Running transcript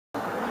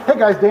Hey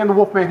guys, Dan the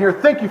Wolfman here.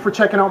 Thank you for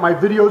checking out my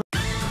videos.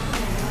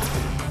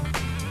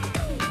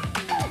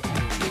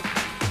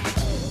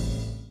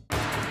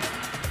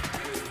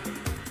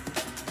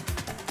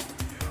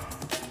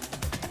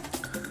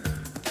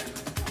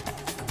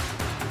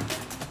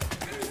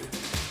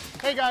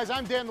 Hey guys,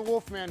 I'm Dan the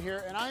Wolfman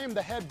here, and I am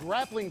the head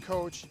grappling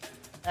coach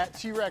at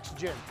T-Rex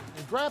Gym.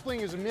 And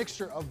grappling is a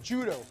mixture of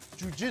judo,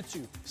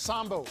 jiu-jitsu,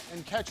 sambo,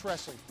 and catch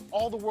wrestling,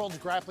 all the world's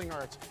grappling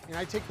arts. And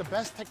I take the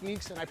best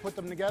techniques and I put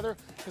them together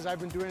because I've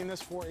been doing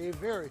this for a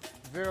very,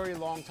 very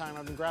long time.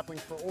 I've been grappling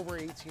for over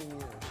 18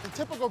 years. In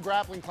typical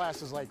grappling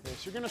classes like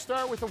this, you're gonna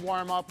start with a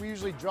warm-up. We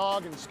usually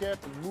jog and skip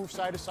and move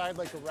side to side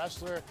like a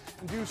wrestler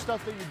and do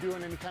stuff that you do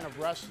in any kind of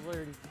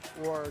wrestling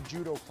or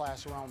judo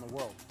class around the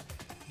world.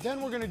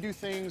 Then we're going to do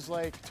things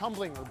like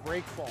tumbling or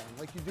break falling,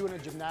 like you do in a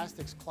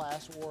gymnastics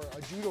class or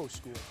a judo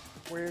school,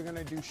 where you're going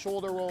to do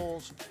shoulder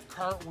rolls,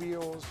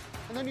 cartwheels,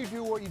 and then you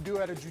do what you do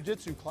at a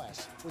jiu-jitsu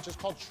class, which is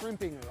called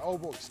shrimping or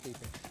elbow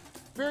escaping.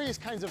 Various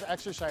kinds of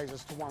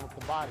exercises to warm up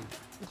the body,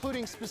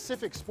 including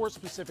specific,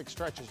 sport-specific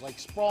stretches like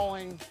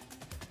sprawling,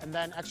 and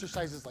then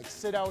exercises like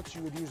sit-outs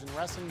you would use in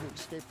wrestling to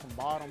escape from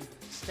bottom,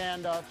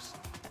 stand-ups,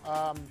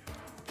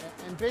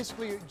 and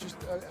basically just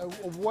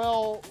a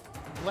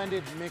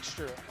well-blended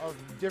mixture of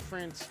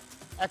different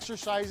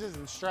exercises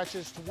and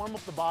stretches to warm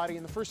up the body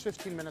in the first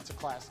 15 minutes of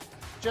class,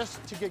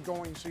 just to get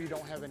going so you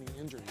don't have any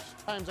injuries.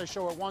 Sometimes I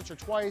show it once or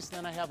twice,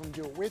 then I have them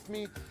do it with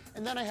me,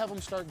 and then I have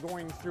them start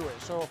going through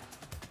it. So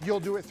you'll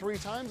do it 3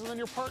 times, and then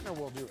your partner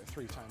will do it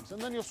 3 times.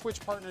 And then you'll switch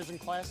partners in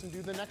class and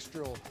do the next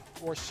drill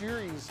or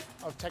series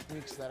of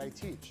techniques that I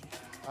teach.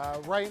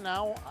 Right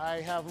now, I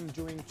have them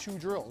doing 2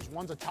 drills.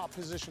 One's a top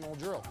positional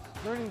drill,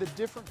 learning the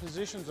different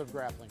positions of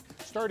grappling,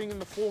 starting in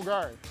the full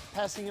guard,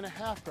 passing in a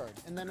half guard,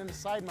 and then in a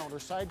side mount or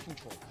side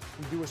control.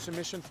 We do a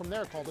submission from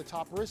there called a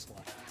top wrist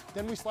lock.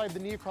 Then we slide the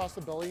knee across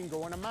the belly and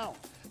go in a mount.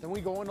 Then we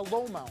go in a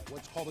low mount,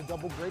 what's called a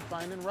double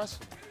grapevine in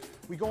wrestling.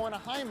 We go in a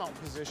high mount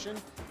position,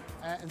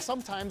 and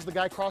sometimes the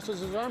guy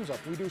crosses his arms up.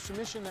 We do a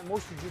submission that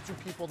most jiu-jitsu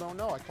people don't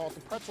know. I call it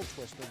the pretzel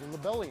twist or the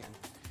labellian.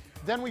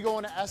 Then we go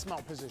into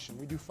S-mount position.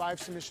 We do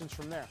 5 submissions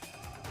from there.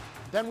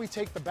 Then we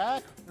take the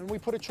back and we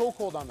put a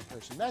chokehold on the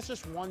person. That's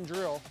just one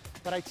drill,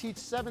 but I teach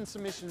 7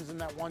 submissions in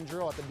that one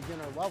drill at the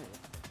beginner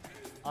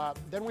level.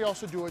 Then we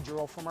also do a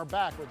drill from our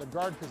back or the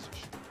guard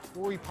position,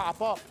 where we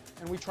pop up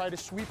and we try to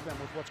sweep them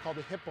with what's called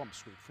a hip bump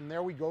sweep. From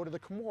there we go to the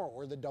Kimura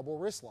or the double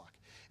wrist lock.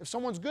 If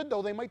someone's good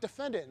though, they might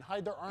defend it and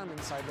hide their arm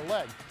inside the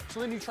leg.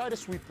 So then you try to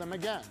sweep them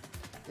again.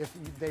 If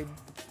they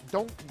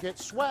don't get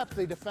swept,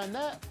 they defend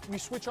that, we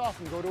switch off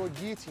and go to a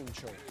guillotine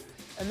choke.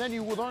 And then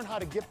you will learn how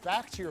to get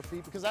back to your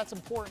feet, because that's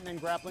important in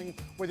grappling,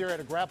 whether you're at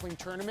a grappling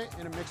tournament,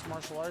 in a mixed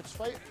martial arts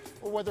fight,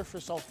 or whether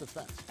for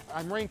self-defense.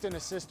 I'm ranked in a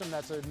system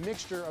that's a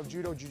mixture of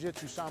judo,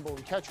 jiu-jitsu, sambo,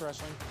 and catch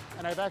wrestling,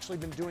 and I've actually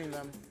been doing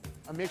them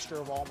a mixture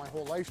of all my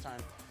whole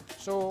lifetime.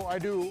 So I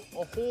do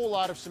a whole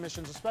lot of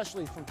submissions,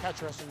 especially from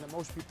catch wrestling, that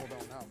most people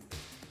don't know.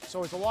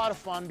 So it's a lot of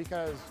fun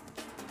because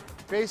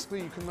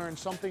basically you can learn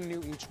something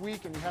new each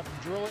week, and you have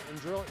to drill it and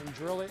drill it and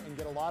drill it and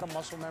get a lot of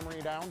muscle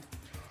memory down.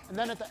 And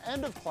then at the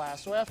end of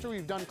class, so after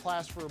we've done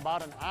class for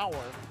about an hour,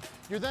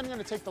 you're then going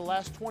to take the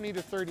last 20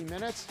 to 30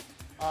 minutes,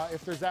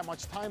 if there's that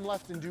much time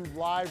left, and do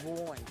live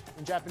rolling.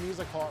 In Japanese,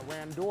 I call it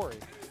randori.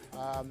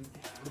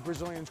 The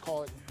Brazilians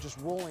call it just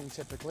rolling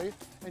typically.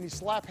 And you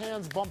slap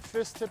hands, bump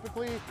fists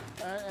typically,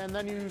 and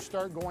then you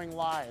start going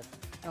live.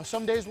 Now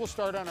some days we'll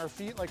start on our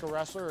feet like a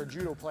wrestler or a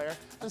judo player,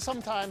 and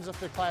sometimes if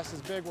the class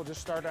is big, we'll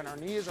just start on our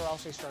knees, or I'll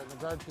say start in the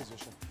guard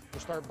position. We'll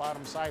start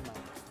bottom side mount.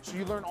 So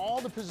you learn all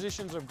the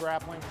positions of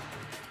grappling,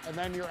 and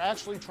then you're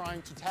actually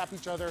trying to tap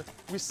each other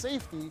with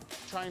safety,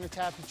 trying to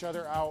tap each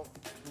other out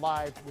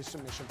live with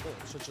submission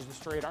holds, such as the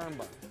straight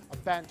armbar, a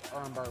bent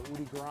armbar,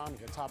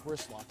 udigarami, a top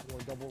wrist lock, or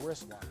a double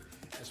wrist lock.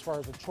 As far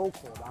as a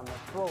chokehold on the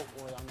throat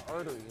or on the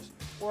arteries,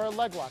 or a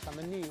leg lock on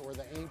the knee or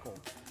the ankle.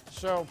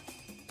 So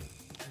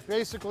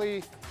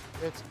basically,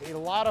 it's a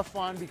lot of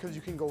fun because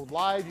you can go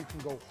live, you can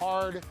go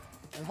hard,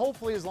 and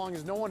hopefully as long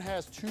as no one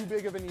has too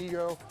big of an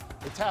ego,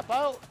 they tap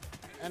out,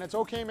 and it's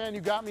okay, man,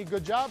 you got me,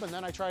 good job, and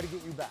then I try to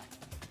get you back.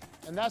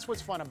 And that's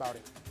what's fun about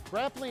it.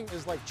 Grappling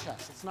is like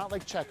chess. It's not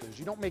like checkers.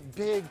 You don't make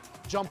big,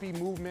 jumpy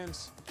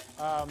movements.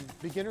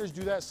 Beginners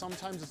do that.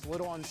 Sometimes it's a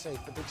little unsafe,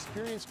 but the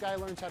experienced guy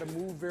learns how to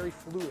move very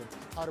fluid,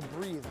 how to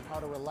breathe, and how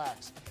to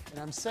relax. And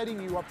I'm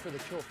setting you up for the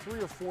kill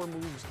 3 or 4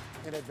 moves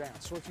in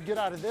advance. So if you get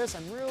out of this,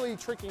 I'm really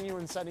tricking you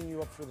and setting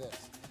you up for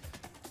this.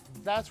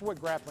 That's what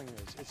grappling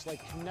is. It's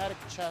like kinetic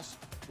chess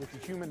with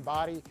the human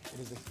body. It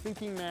is a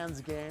thinking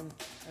man's game.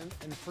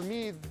 And for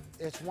me,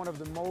 it's one of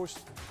the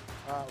most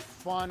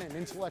fun and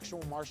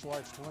intellectual martial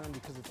arts to learn,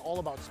 because it's all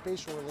about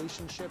spatial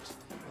relationships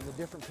and the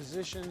different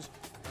positions.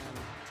 And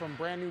from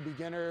brand new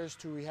beginners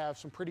to we have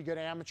some pretty good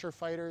amateur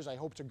fighters. I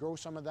hope to grow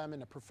some of them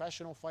into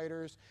professional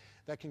fighters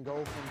that can go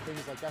from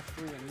things like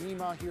F3 and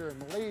NEMA here in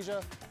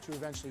Malaysia to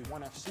eventually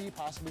 1FC,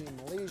 possibly in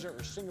Malaysia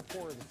or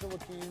Singapore or the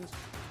Philippines,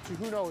 to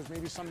who knows,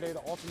 maybe someday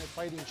the Ultimate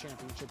Fighting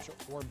Championships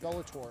or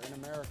Bellator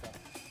in America.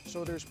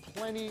 So there's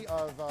plenty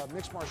of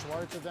mixed martial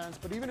arts events,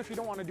 but even if you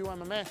don't want to do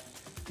MMA,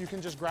 you can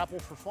just grapple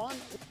for fun.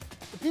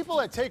 The people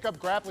that take up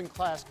grappling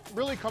class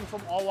really come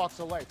from all walks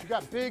of life. You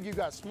got big, you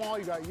got small,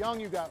 you got young,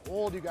 you got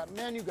old, you got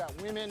men, you got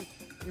women,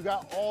 you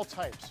got all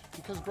types.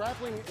 Because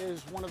grappling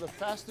is one of the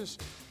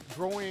fastest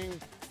growing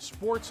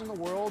sports in the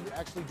world,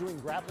 actually doing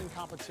grappling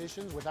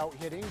competitions without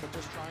hitting, but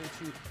just trying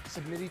to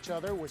submit each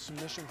other with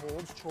submission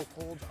holds, choke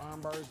holds,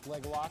 arm bars,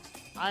 leg locks.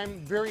 I'm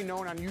very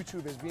known on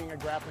YouTube as being a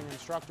grappling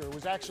instructor. I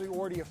was actually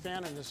already a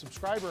fan and a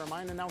subscriber of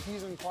mine, and now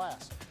he's in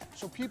class.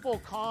 So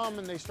people come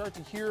and they start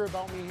to hear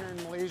about me here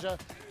in Malaysia,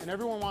 and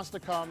everyone wants to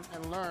come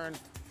and learn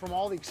from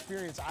all the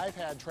experience I've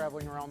had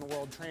traveling around the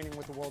world, training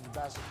with the world's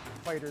best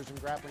fighters and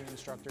grappling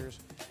instructors.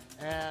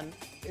 And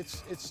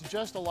it's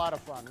just a lot of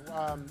fun.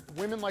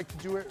 Women like to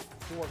do it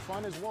for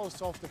fun as well as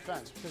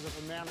self-defense, because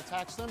if a man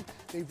attacks them,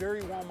 they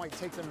very well might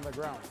take them to the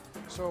ground.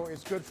 So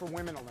it's good for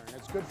women to learn.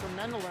 It's good for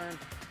men to learn,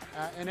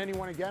 and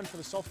anyone, again, for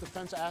the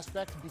self-defense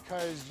aspect,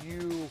 because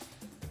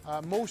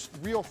most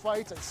real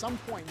fights at some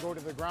point go to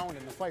the ground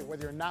in the fight,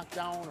 whether you're knocked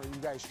down or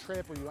you guys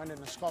trip or you end in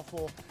a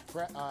scuffle,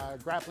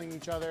 grappling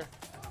each other.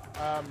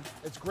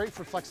 It's great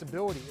for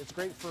flexibility. It's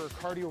great for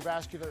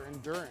cardiovascular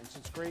endurance.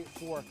 It's great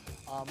for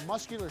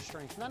muscular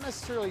strength. Not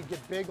necessarily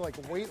get big like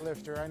a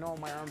weightlifter. I know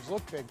my arms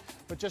look big,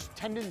 but just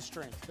tendon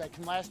strength that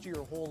can last you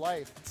your whole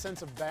life.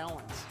 Sense of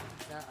balance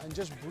and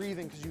just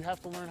breathing, because you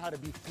have to learn how to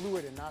be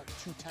fluid and not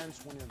too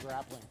tense when you're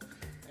grappling.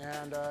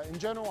 And in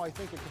general, I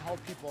think it can help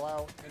people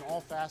out in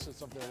all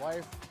facets of their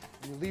life.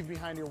 You leave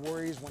behind your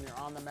worries when you're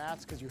on the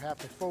mats, because you have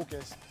to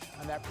focus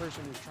on that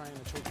person who's trying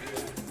to choke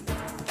you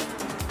out.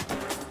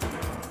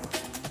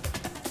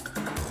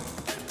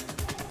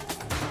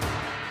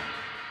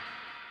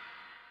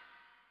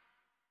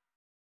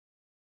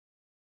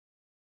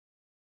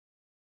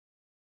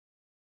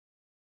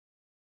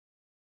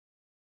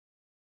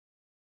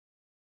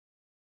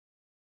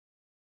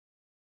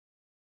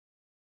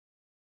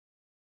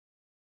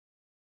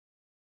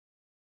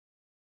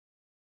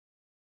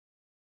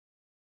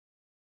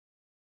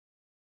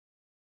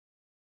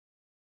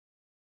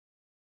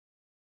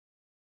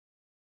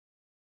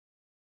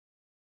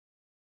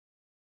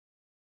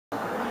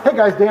 Hey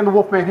guys, Dan the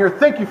Wolfman here.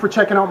 Thank you for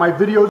checking out my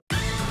videos.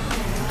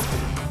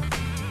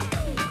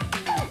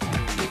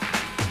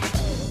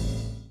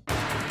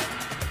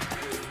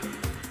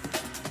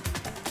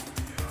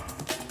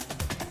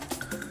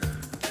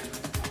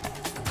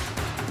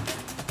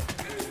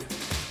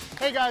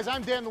 Hey guys,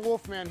 I'm Dan the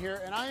Wolfman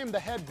here, and I am the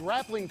head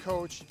grappling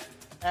coach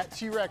at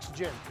T-Rex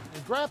Gym.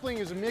 And grappling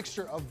is a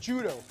mixture of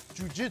judo,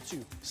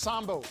 jiu-jitsu,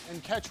 sambo,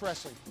 and catch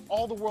wrestling,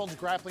 all the world's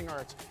grappling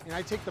arts. And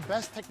I take the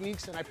best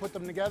techniques and I put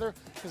them together,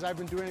 because I've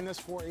been doing this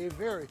for a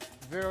very,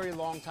 very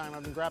long time.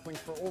 I've been grappling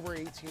for over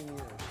 18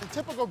 years. In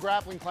typical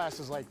grappling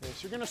classes like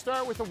this, you're gonna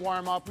start with a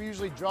warm-up. We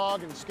usually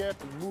jog and skip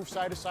and move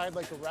side to side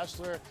like a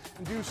wrestler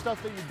and do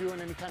stuff that you do in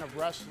any kind of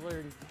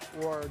wrestling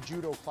or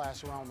judo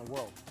class around the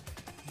world.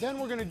 Then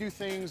we're gonna do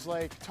things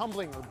like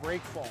tumbling or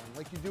break falling,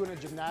 like you do in a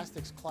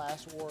gymnastics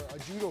class or a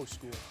judo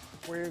school,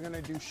 where you're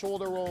gonna do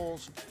shoulder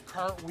rolls,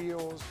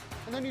 cartwheels,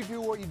 and then you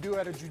do what you do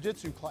at a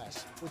jiu-jitsu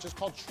class, which is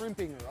called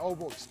shrimping or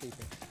elbow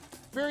escaping.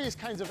 Various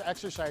kinds of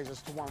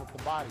exercises to warm up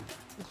the body,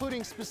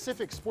 including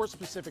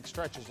sport-specific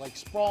stretches like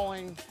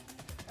sprawling,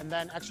 and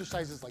then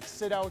exercises like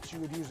sit-outs you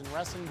would use in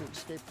wrestling to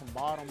escape from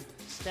bottom,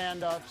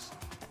 stand-ups,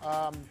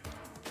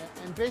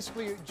 and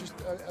basically just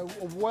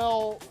a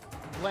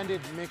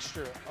well-blended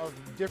mixture of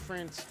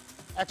different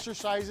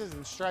exercises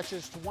and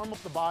stretches to warm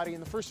up the body in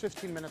the first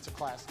 15 minutes of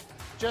class,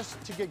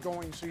 just to get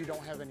going so you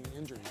don't have any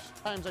injuries.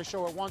 Sometimes I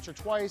show it once or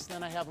twice,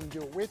 then I have them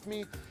do it with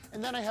me,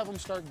 and then I have them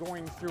start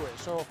going through it.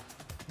 So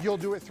you'll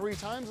do it 3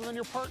 times, and then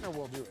your partner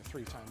will do it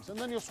 3 times. And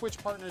then you'll switch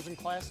partners in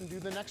class and do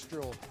the next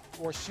drill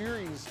or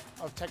series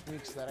of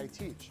techniques that I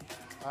teach.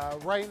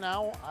 Right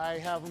now, I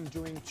have them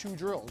doing 2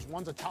 drills.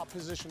 One's a top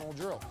positional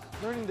drill,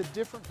 learning the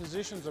different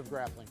positions of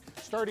grappling,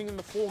 starting in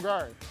the full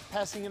guard,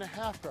 passing in a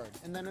half guard,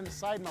 and then in a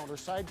side mount or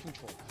side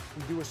control.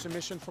 We do a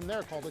submission from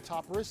there called a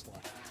top wrist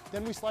lock.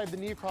 Then we slide the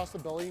knee across the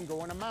belly and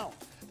go in a mount.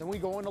 Then we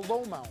go in a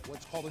low mount,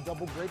 what's called a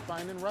double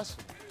grapevine in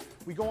wrestling.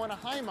 We go in a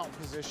high mount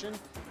position,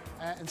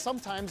 and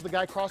sometimes the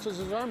guy crosses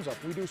his arms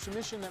up. We do a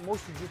submission that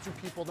most jiu-jitsu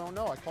people don't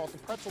know. I call it the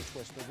pretzel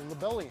twist or the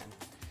labellian.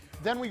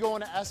 Then we go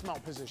into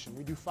S-mount position.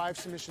 We do 5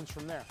 submissions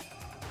from there.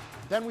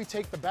 Then we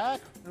take the back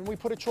and we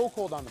put a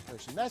chokehold on the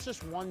person. That's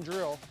just one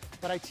drill,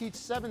 but I teach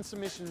 7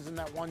 submissions in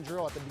that one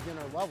drill at the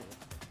beginner level.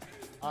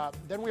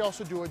 Then we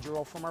also do a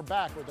drill from our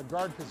back or the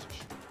guard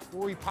position,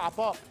 where we pop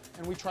up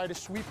and we try to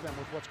sweep them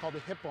with what's called a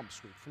hip bump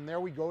sweep. From there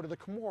we go to the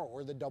Kimura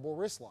or the double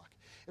wrist lock.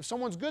 If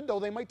someone's good though,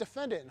 they might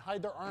defend it and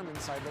hide their arm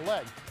inside the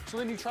leg. So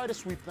then you try to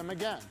sweep them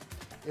again.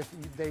 If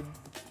they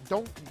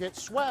don't get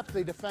swept,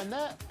 they defend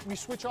that, we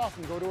switch off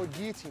and go to a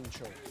guillotine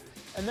choke.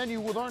 And then you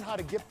will learn how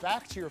to get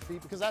back to your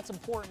feet, because that's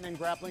important in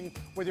grappling,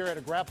 whether you're at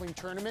a grappling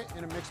tournament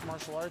in a mixed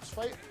martial arts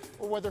fight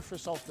or whether for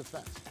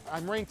self-defense.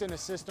 I'm ranked in a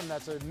system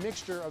that's a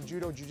mixture of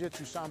judo,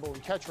 jiu-jitsu, sambo,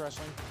 and catch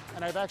wrestling,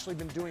 and I've actually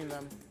been doing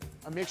them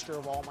a mixture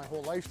of all my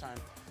whole lifetime.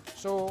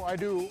 So I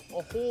do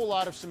a whole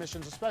lot of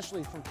submissions,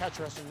 especially from catch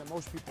wrestling, that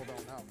most people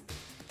don't know.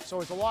 So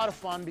it's a lot of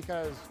fun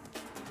because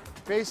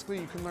Basically,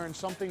 you can learn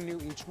something new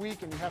each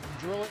week, and you have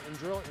to drill it and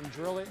drill it and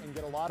drill it and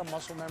get a lot of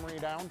muscle memory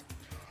down.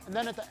 And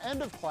then at the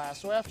end of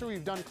class, so after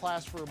we've done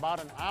class for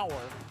about an hour,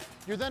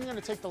 you're then going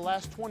to take the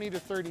last 20 to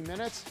 30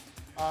 minutes,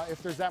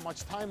 if there's that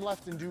much time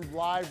left, and do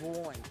live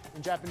rolling.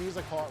 In Japanese,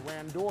 I call it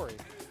randori.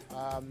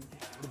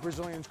 The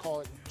Brazilians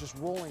call it just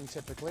rolling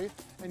typically.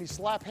 And you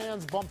slap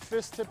hands, bump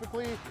fists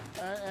typically,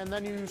 and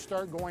then you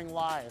start going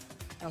live.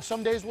 Now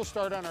some days we'll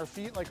start on our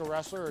feet like a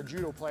wrestler or a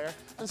judo player,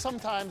 and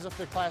sometimes if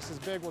the class is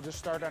big, we'll just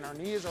start on our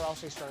knees, or I'll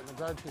say start in the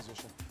guard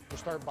position. We'll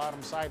start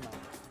bottom side mount.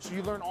 So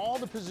you learn all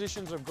the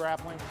positions of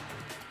grappling,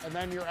 and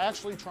then you're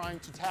actually trying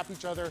to tap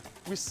each other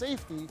with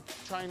safety,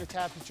 trying to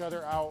tap each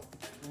other out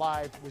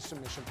live with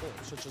submission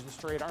holds, such as the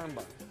straight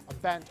armbar, a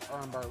bent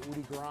armbar,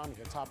 udigarami,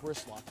 a top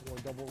wrist lock, or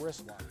a double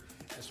wrist lock.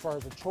 As far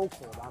as a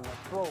chokehold on the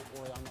throat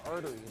or on the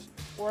arteries,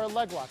 or a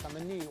leg lock on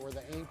the knee or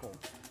the ankle.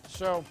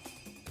 So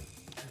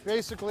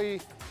basically,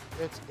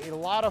 it's a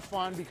lot of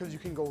fun because you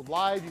can go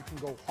live, you can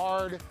go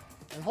hard,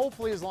 and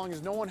hopefully as long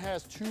as no one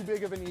has too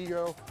big of an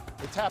ego,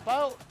 they tap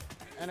out,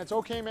 and it's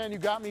okay, man, you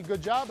got me,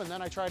 good job, and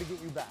then I try to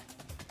get you back.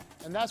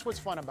 And that's what's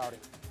fun about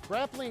it.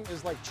 Grappling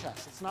is like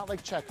chess. It's not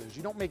like checkers.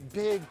 You don't make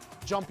big,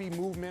 jumpy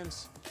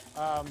movements.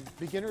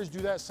 Beginners do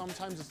that.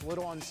 Sometimes it's a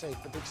little unsafe,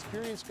 but the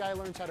experienced guy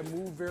learns how to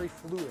move very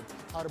fluid,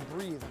 how to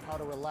breathe, and how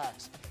to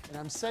relax. And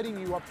I'm setting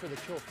you up for the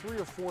kill 3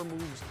 or 4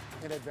 moves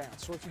in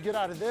advance. So if you get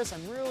out of this,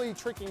 I'm really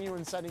tricking you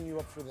and setting you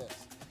up for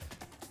this.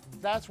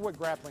 That's what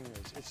grappling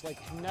is. It's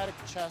like kinetic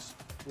chess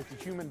with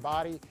the human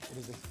body. It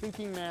is a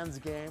thinking man's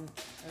game.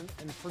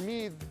 And for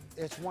me,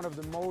 it's one of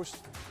the most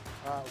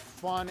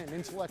fun and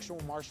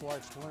intellectual martial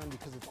arts to learn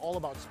because it's all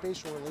about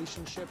spatial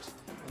relationships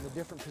and the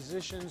different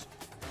positions.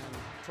 And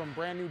from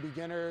brand new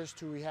beginners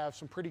to we have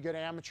some pretty good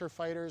amateur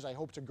fighters. I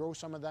hope to grow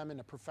some of them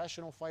into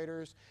professional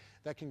fighters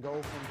that can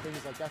go from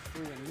things like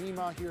F3 and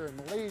Lima here in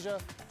Malaysia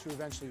to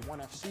eventually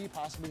 1FC,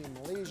 possibly in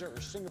Malaysia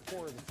or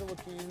Singapore or the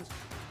Philippines,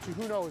 to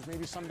who knows,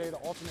 maybe someday the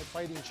Ultimate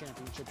Fighting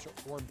Championships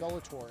or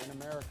Bellator in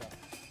America.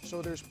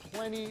 So there's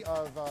plenty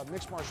of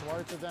mixed martial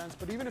arts events,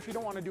 but even if you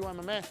don't want to do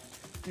MMA,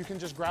 you can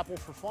just grapple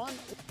for fun.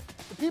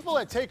 The people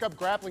that take up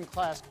grappling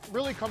class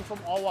really come from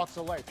all walks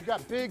of life. You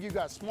got big, you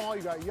got small,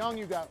 you got young,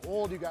 you got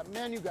old, you got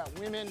men, you got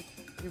women,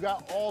 you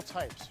got all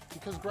types.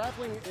 Because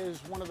grappling is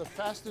one of the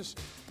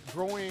fastest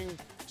growing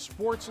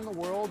sports in the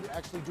world,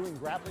 actually doing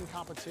grappling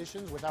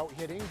competitions without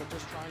hitting, but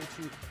just trying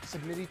to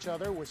submit each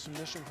other with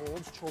submission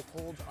holds, choke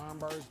holds, arm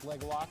bars,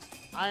 leg locks.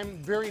 I'm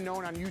very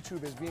known on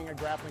YouTube as being a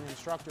grappling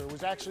instructor. I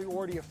was actually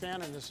already a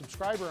fan and a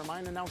subscriber of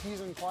mine, and now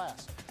he's in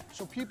class.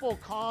 So people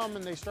come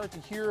and they start to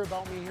hear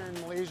about me here in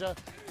Malaysia,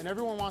 and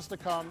everyone wants to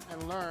come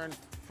and learn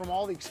from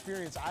all the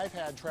experience I've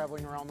had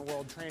traveling around the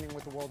world, training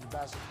with the world's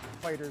best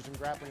fighters and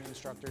grappling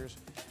instructors.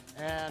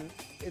 And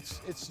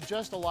it's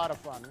just a lot of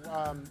fun.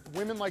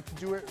 Women like to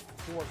do it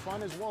for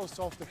fun as well as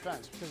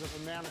self-defense, because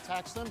if a man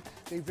attacks them,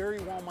 they very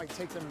well might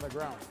take them to the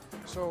ground.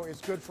 So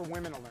it's good for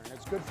women to learn.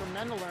 It's good for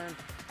men to learn,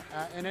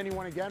 and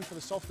anyone, again, for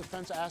the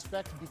self-defense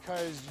aspect,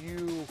 because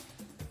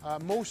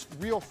most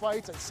real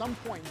fights at some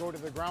point go to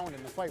the ground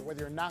in the fight,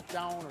 whether you're knocked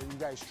down or you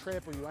guys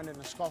trip or you end in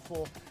a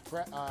scuffle,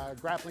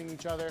 grappling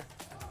each other.